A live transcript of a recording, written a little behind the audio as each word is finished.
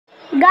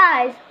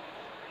Guys,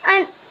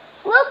 and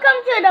welcome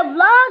to the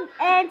vlog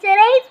and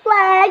today's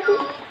vlog.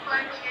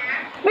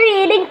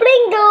 We're eating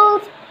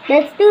Pringles.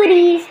 Let's do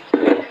this.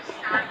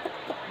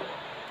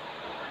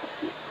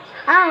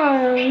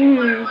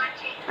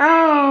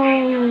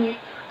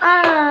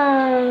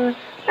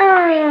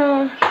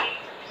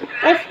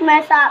 Let's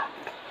mess up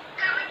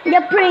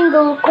the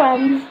Pringle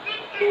crumbs.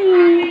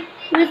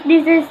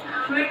 This is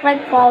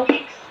like fall.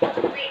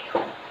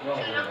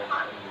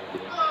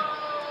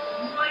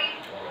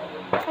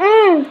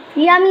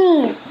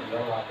 Yummy.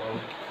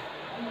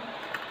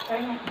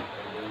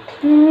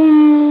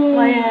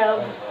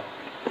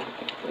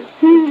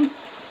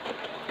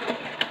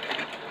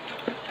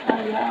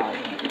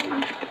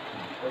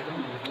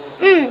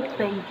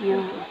 Thank you.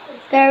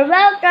 You're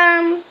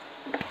welcome.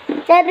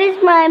 That is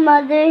my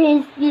mother.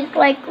 He's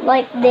like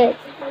this.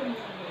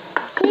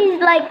 He's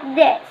like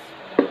this.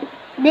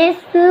 This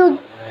food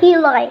he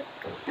like.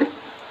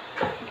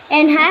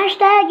 And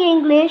hashtag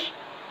English.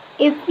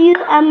 If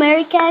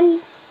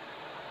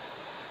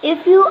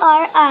you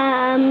are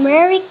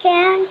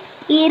American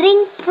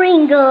eating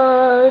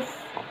Pringles.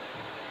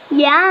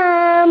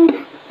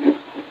 Yum.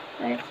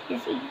 Let's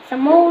just eat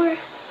some more.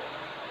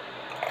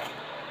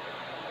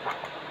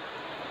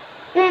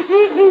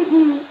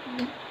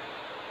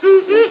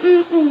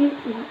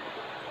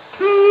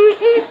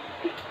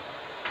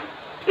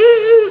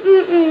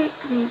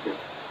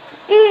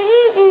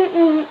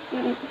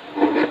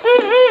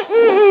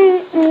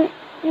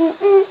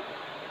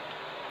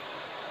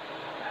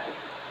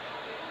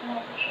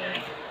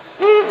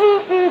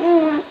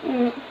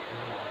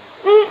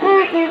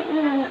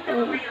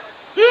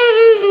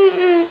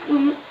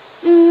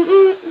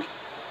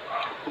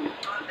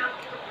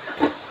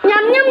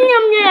 Yum yum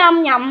yum yum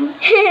yum.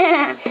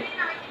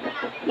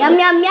 Yum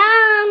yum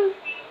yum.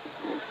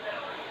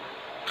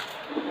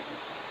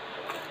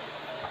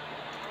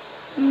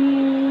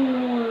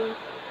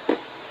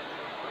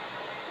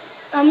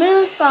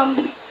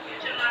 Welcome.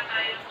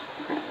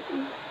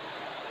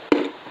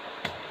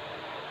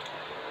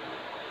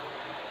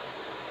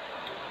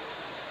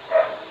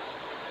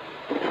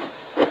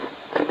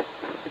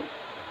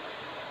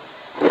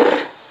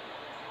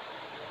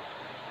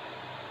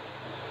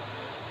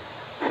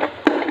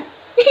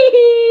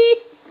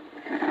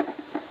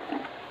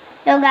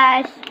 So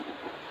guys,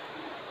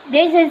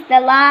 this is the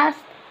last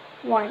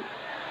one.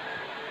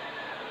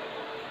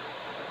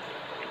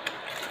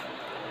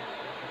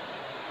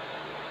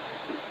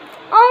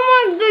 Oh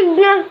my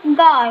goodness,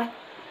 guys.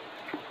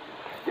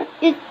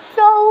 It's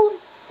so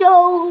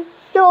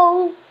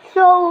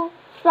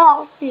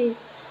salty.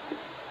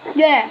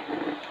 Yeah.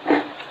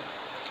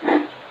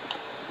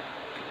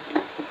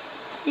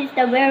 This is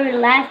the very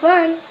last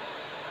one.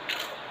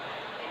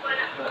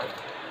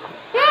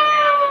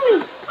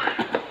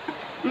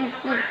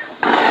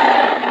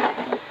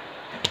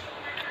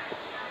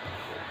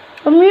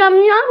 Yum yum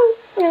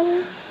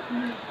yum.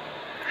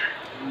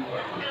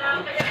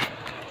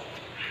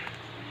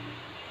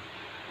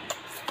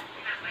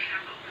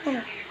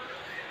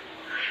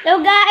 So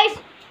guys,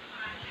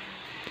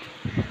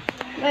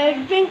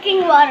 we're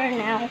drinking water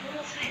now.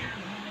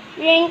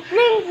 Drink,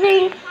 drink,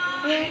 drink,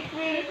 drink,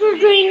 drink,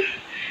 drink.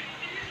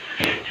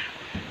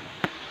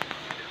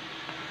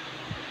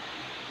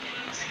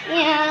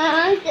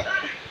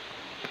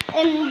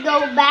 And go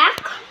back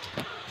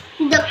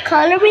the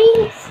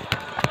colorings.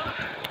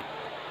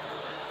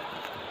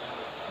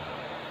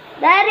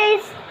 That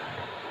is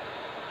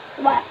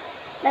what?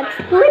 Let's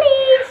do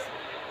this.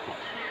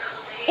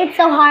 It's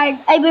so hard.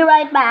 I'll be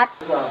right back.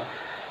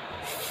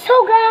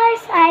 So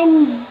guys,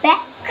 I'm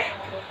back.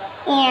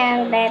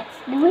 And let's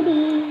do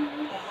this.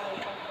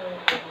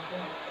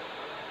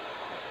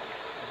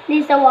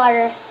 This is the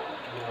water.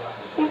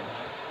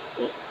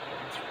 It's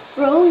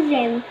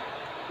frozen.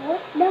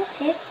 What the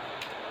heck?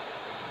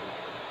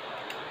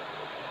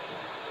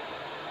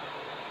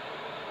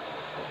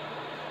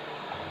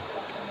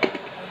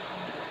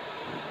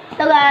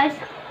 So guys,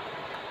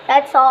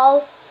 that's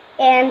all.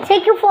 And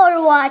thank you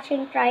for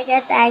watching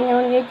Tryke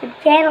on YouTube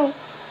channel.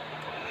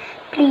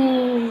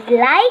 Please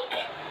like,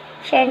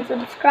 share, and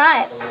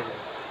subscribe.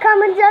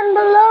 Comment down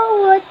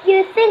below what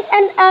you think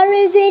on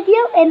our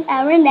video and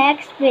our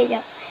next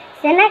video.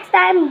 See you next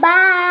time.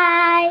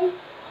 Bye.